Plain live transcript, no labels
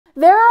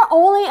There are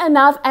only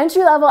enough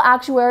entry-level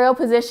actuarial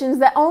positions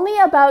that only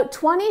about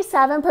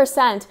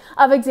 27%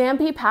 of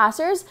ExamP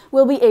passers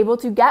will be able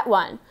to get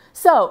one.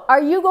 So,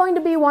 are you going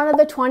to be one of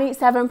the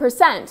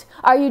 27%?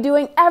 Are you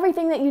doing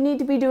everything that you need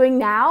to be doing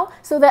now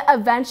so that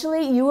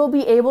eventually you will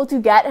be able to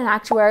get an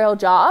actuarial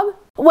job?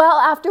 Well,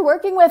 after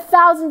working with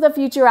thousands of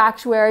future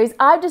actuaries,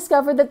 I've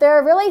discovered that there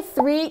are really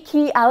 3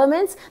 key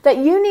elements that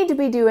you need to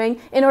be doing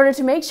in order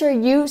to make sure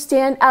you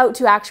stand out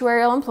to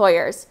actuarial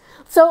employers.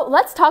 So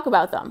let's talk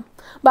about them.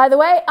 By the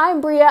way, I'm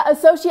Bria,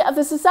 Associate of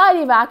the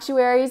Society of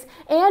Actuaries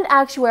and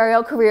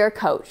Actuarial Career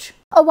Coach.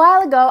 A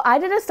while ago, I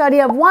did a study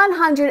of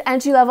 100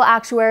 entry-level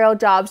actuarial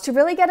jobs to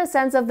really get a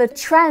sense of the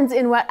trends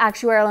in what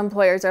actuarial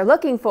employers are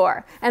looking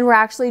for. And we're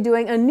actually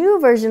doing a new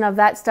version of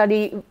that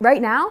study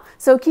right now,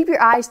 so keep your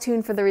eyes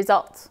tuned for the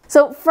results.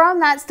 So from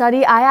that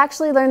study, I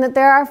actually learned that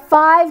there are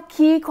 5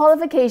 key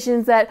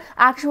qualifications that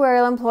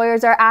actuarial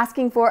employers are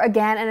asking for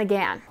again and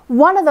again.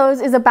 One of those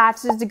is a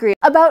bachelor's degree.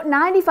 About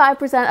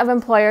 95% of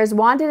employers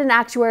wanted an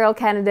actuarial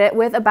candidate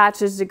with a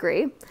bachelor's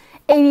degree.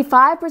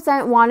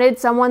 85% wanted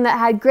someone that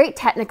had great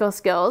technical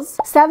skills,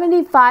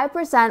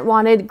 75%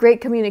 wanted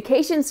great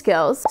communication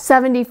skills,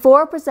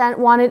 74%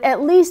 wanted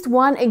at least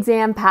 1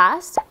 exam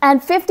passed,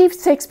 and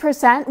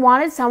 56%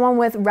 wanted someone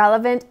with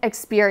relevant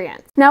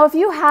experience. Now, if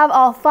you have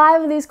all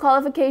 5 of these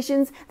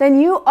qualifications, then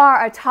you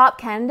are a top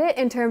candidate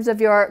in terms of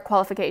your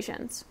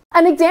qualifications.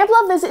 An example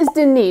of this is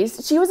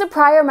Denise. She was a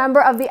prior member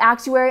of the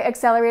Actuary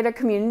Accelerator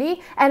community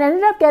and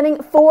ended up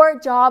getting 4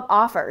 job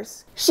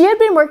offers. She had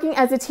been working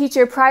as a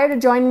teacher prior to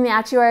joining the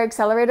Actuary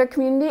Accelerator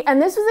community,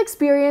 and this was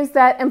experience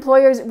that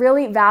employers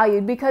really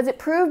valued because it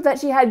proved that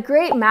she had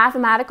great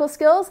mathematical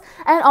skills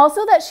and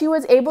also that she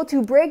was able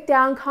to break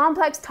down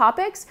complex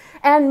topics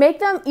and make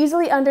them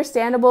easily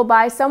understandable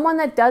by someone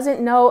that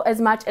doesn't know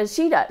as much as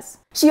she does.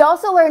 She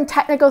also learned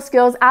technical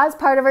skills as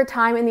part of her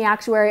time in the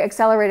Actuary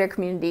Accelerator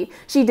community.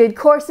 She did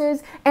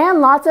courses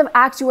and lots of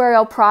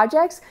actuarial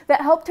projects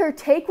that helped her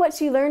take what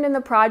she learned in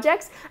the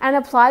projects and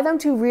apply them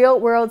to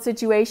real-world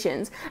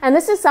situations. And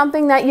this is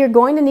something that you're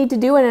going to need to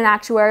do in an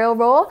actuarial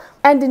role,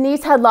 and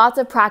Denise had lots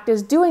of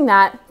practice doing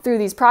that through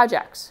these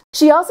projects.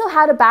 She also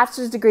had a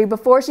bachelor's degree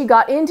before she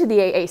got into the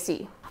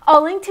AAC.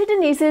 I'll link to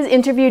Denise's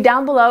interview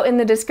down below in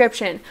the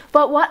description,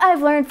 but what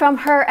I've learned from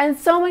her and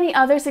so many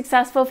other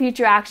successful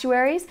future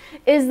actuaries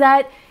is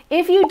that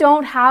if you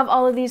don't have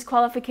all of these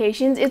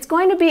qualifications, it's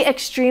going to be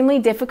extremely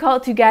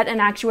difficult to get an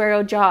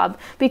actuarial job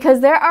because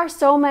there are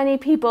so many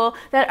people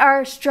that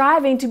are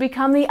striving to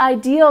become the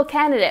ideal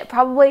candidate.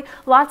 Probably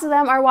lots of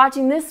them are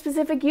watching this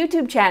specific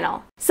YouTube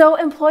channel. So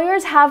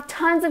employers have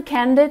tons of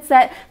candidates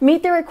that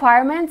meet the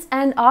requirements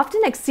and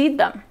often exceed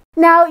them.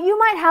 Now, you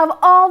might have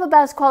all the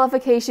best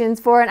qualifications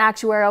for an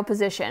actuarial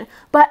position,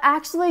 but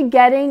actually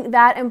getting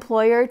that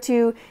employer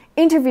to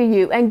interview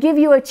you and give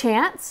you a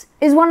chance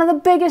is one of the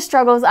biggest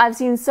struggles I've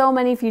seen so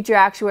many future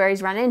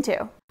actuaries run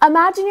into.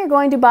 Imagine you're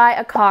going to buy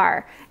a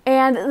car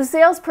and the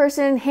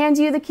salesperson hands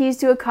you the keys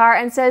to a car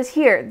and says,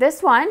 "Here,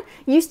 this one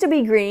used to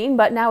be green,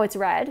 but now it's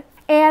red.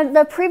 And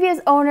the previous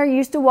owner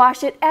used to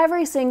wash it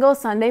every single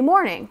Sunday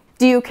morning.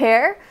 Do you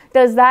care?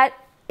 Does that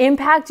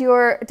impact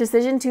your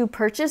decision to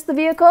purchase the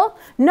vehicle?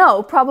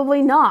 No,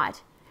 probably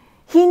not."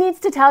 He needs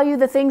to tell you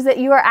the things that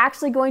you are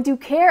actually going to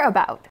care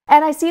about.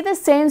 And I see the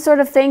same sort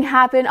of thing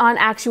happen on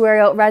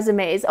actuarial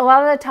resumes. A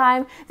lot of the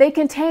time, they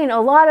contain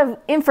a lot of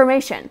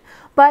information,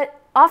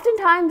 but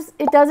oftentimes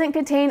it doesn't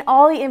contain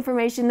all the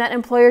information that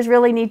employers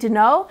really need to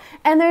know,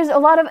 and there's a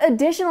lot of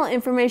additional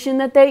information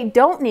that they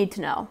don't need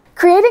to know.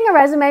 Creating a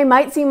resume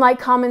might seem like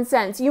common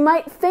sense. You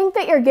might think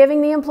that you're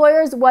giving the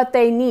employers what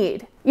they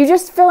need. You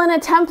just fill in a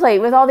template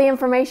with all the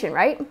information,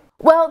 right?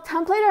 Well,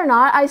 template or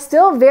not, I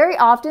still very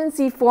often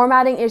see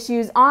formatting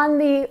issues on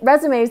the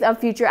resumes of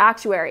future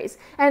actuaries,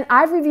 and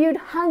I've reviewed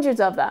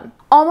hundreds of them.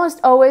 Almost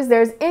always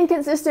there's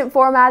inconsistent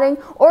formatting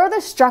or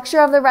the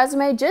structure of the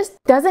resume just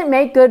doesn't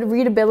make good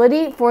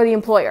readability for the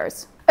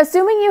employers.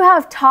 Assuming you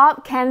have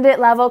top candidate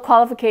level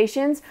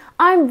qualifications,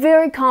 I'm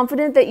very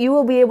confident that you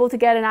will be able to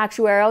get an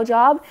actuarial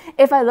job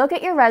if I look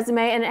at your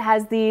resume and it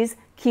has these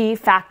key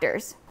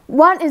factors.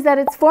 One is that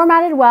it's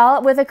formatted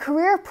well with a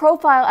career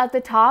profile at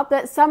the top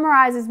that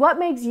summarizes what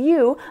makes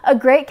you a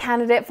great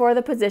candidate for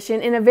the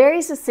position in a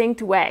very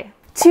succinct way.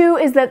 2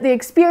 is that the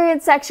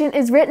experience section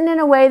is written in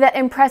a way that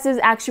impresses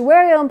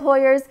actuarial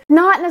employers,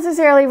 not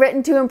necessarily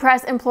written to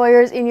impress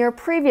employers in your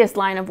previous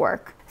line of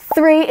work.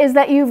 3 is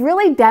that you've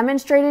really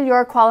demonstrated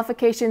your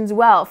qualifications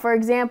well. For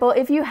example,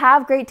 if you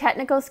have great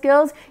technical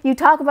skills, you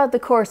talk about the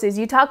courses,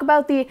 you talk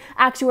about the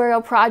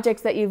actuarial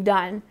projects that you've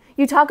done,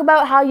 you talk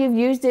about how you've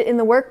used it in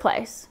the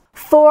workplace.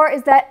 4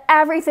 is that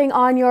everything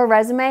on your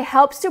resume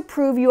helps to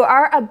prove you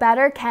are a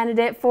better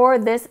candidate for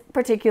this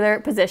particular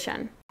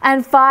position.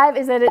 And 5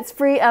 is that it's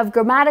free of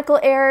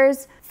grammatical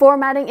errors,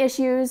 formatting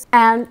issues,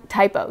 and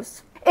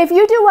typos. If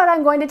you do what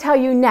I'm going to tell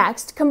you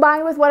next,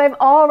 combined with what I've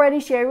already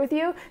shared with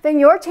you, then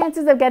your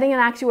chances of getting an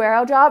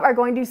actuarial job are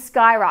going to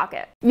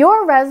skyrocket.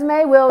 Your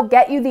resume will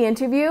get you the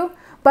interview,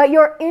 but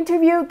your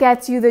interview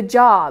gets you the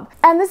job.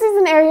 And this is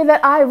an area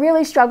that I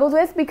really struggled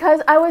with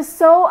because I was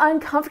so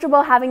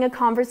uncomfortable having a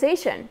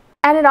conversation.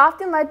 And it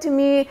often led to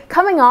me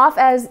coming off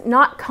as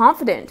not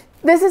confident.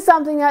 This is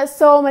something that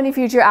so many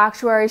future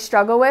actuaries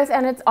struggle with,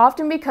 and it's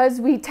often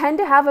because we tend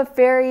to have a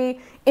very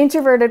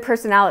introverted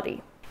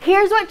personality.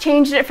 Here's what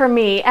changed it for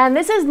me, and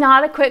this is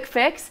not a quick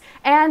fix,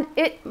 and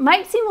it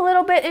might seem a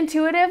little bit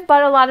intuitive,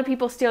 but a lot of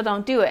people still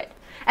don't do it.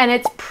 And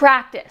it's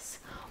practice.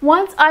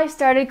 Once I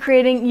started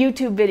creating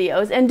YouTube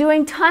videos and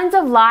doing tons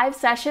of live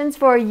sessions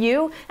for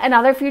you and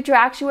other future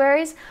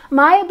actuaries,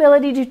 my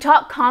ability to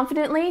talk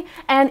confidently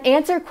and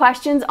answer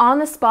questions on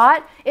the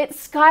spot, it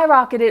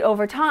skyrocketed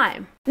over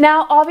time.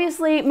 Now,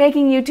 obviously,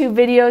 making YouTube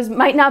videos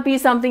might not be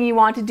something you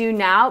want to do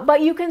now,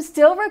 but you can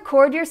still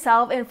record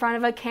yourself in front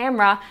of a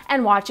camera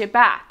and watch it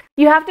back.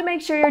 You have to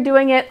make sure you're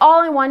doing it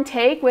all in one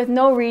take with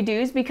no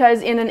redos,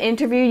 because in an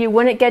interview you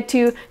wouldn't get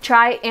to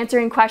try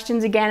answering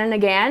questions again and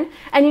again,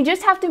 and you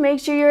just have to make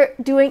sure you're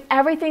doing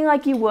everything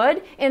like you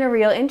would in a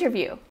real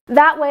interview.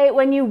 That way,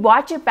 when you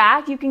watch it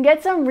back, you can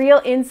get some real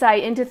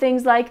insight into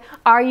things like,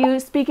 are you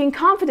speaking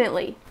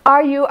confidently?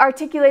 Are you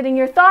articulating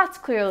your thoughts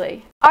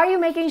clearly? Are you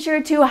making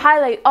sure to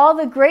highlight all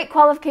the great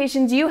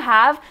qualifications you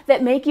have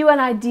that make you an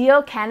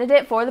ideal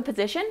candidate for the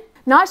position?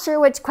 Not sure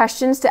which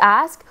questions to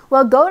ask?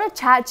 Well, go to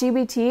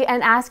ChatGPT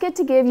and ask it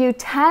to give you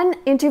 10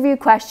 interview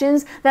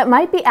questions that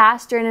might be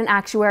asked during an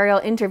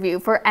actuarial interview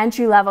for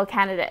entry-level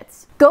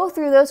candidates. Go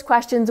through those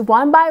questions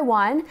one by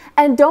one,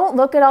 and don't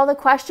look at all the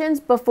questions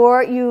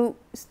before you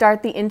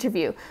start the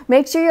interview.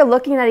 Make sure you're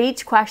looking at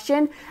each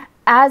question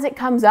as it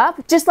comes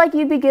up, just like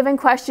you'd be given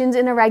questions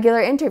in a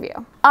regular interview.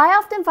 I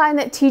often find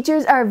that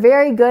teachers are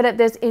very good at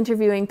this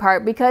interviewing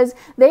part because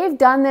they've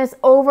done this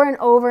over and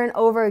over and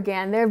over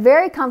again. They're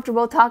very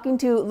comfortable talking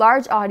to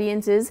large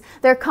audiences,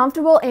 they're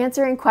comfortable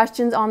answering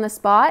questions on the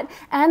spot,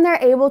 and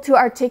they're able to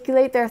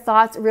articulate their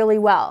thoughts really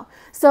well.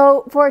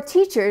 So for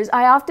teachers,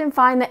 I often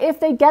find that if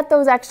they get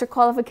those extra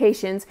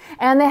qualifications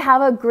and they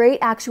have a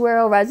great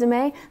actuarial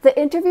resume, the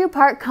interview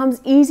part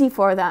comes easy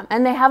for them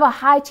and they have a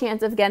high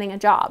chance of getting a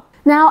job.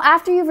 Now,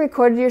 after you've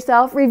recorded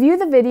yourself, review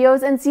the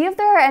videos and see if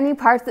there are any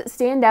parts that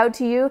stand out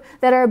to you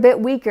that are a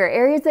bit weaker,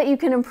 areas that you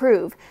can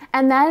improve.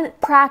 And then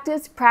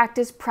practice,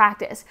 practice,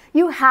 practice.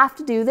 You have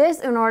to do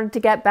this in order to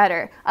get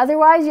better.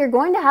 Otherwise, you're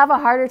going to have a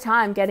harder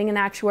time getting an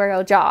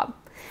actuarial job.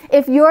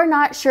 If you're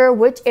not sure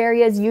which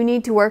areas you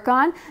need to work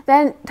on,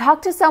 then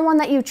talk to someone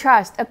that you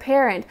trust, a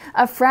parent,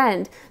 a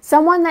friend,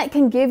 someone that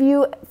can give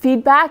you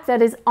feedback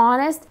that is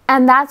honest,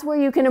 and that's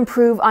where you can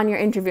improve on your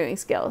interviewing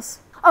skills.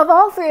 Of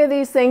all three of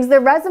these things, the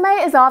resume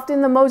is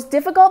often the most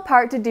difficult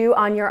part to do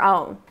on your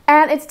own.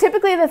 And it's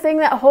typically the thing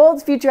that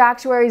holds future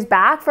actuaries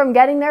back from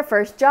getting their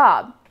first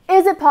job.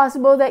 Is it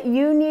possible that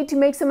you need to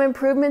make some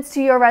improvements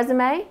to your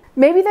resume?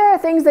 Maybe there are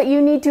things that you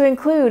need to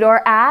include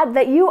or add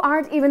that you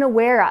aren't even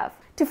aware of.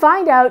 To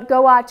find out,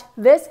 go watch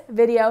this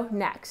video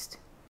next.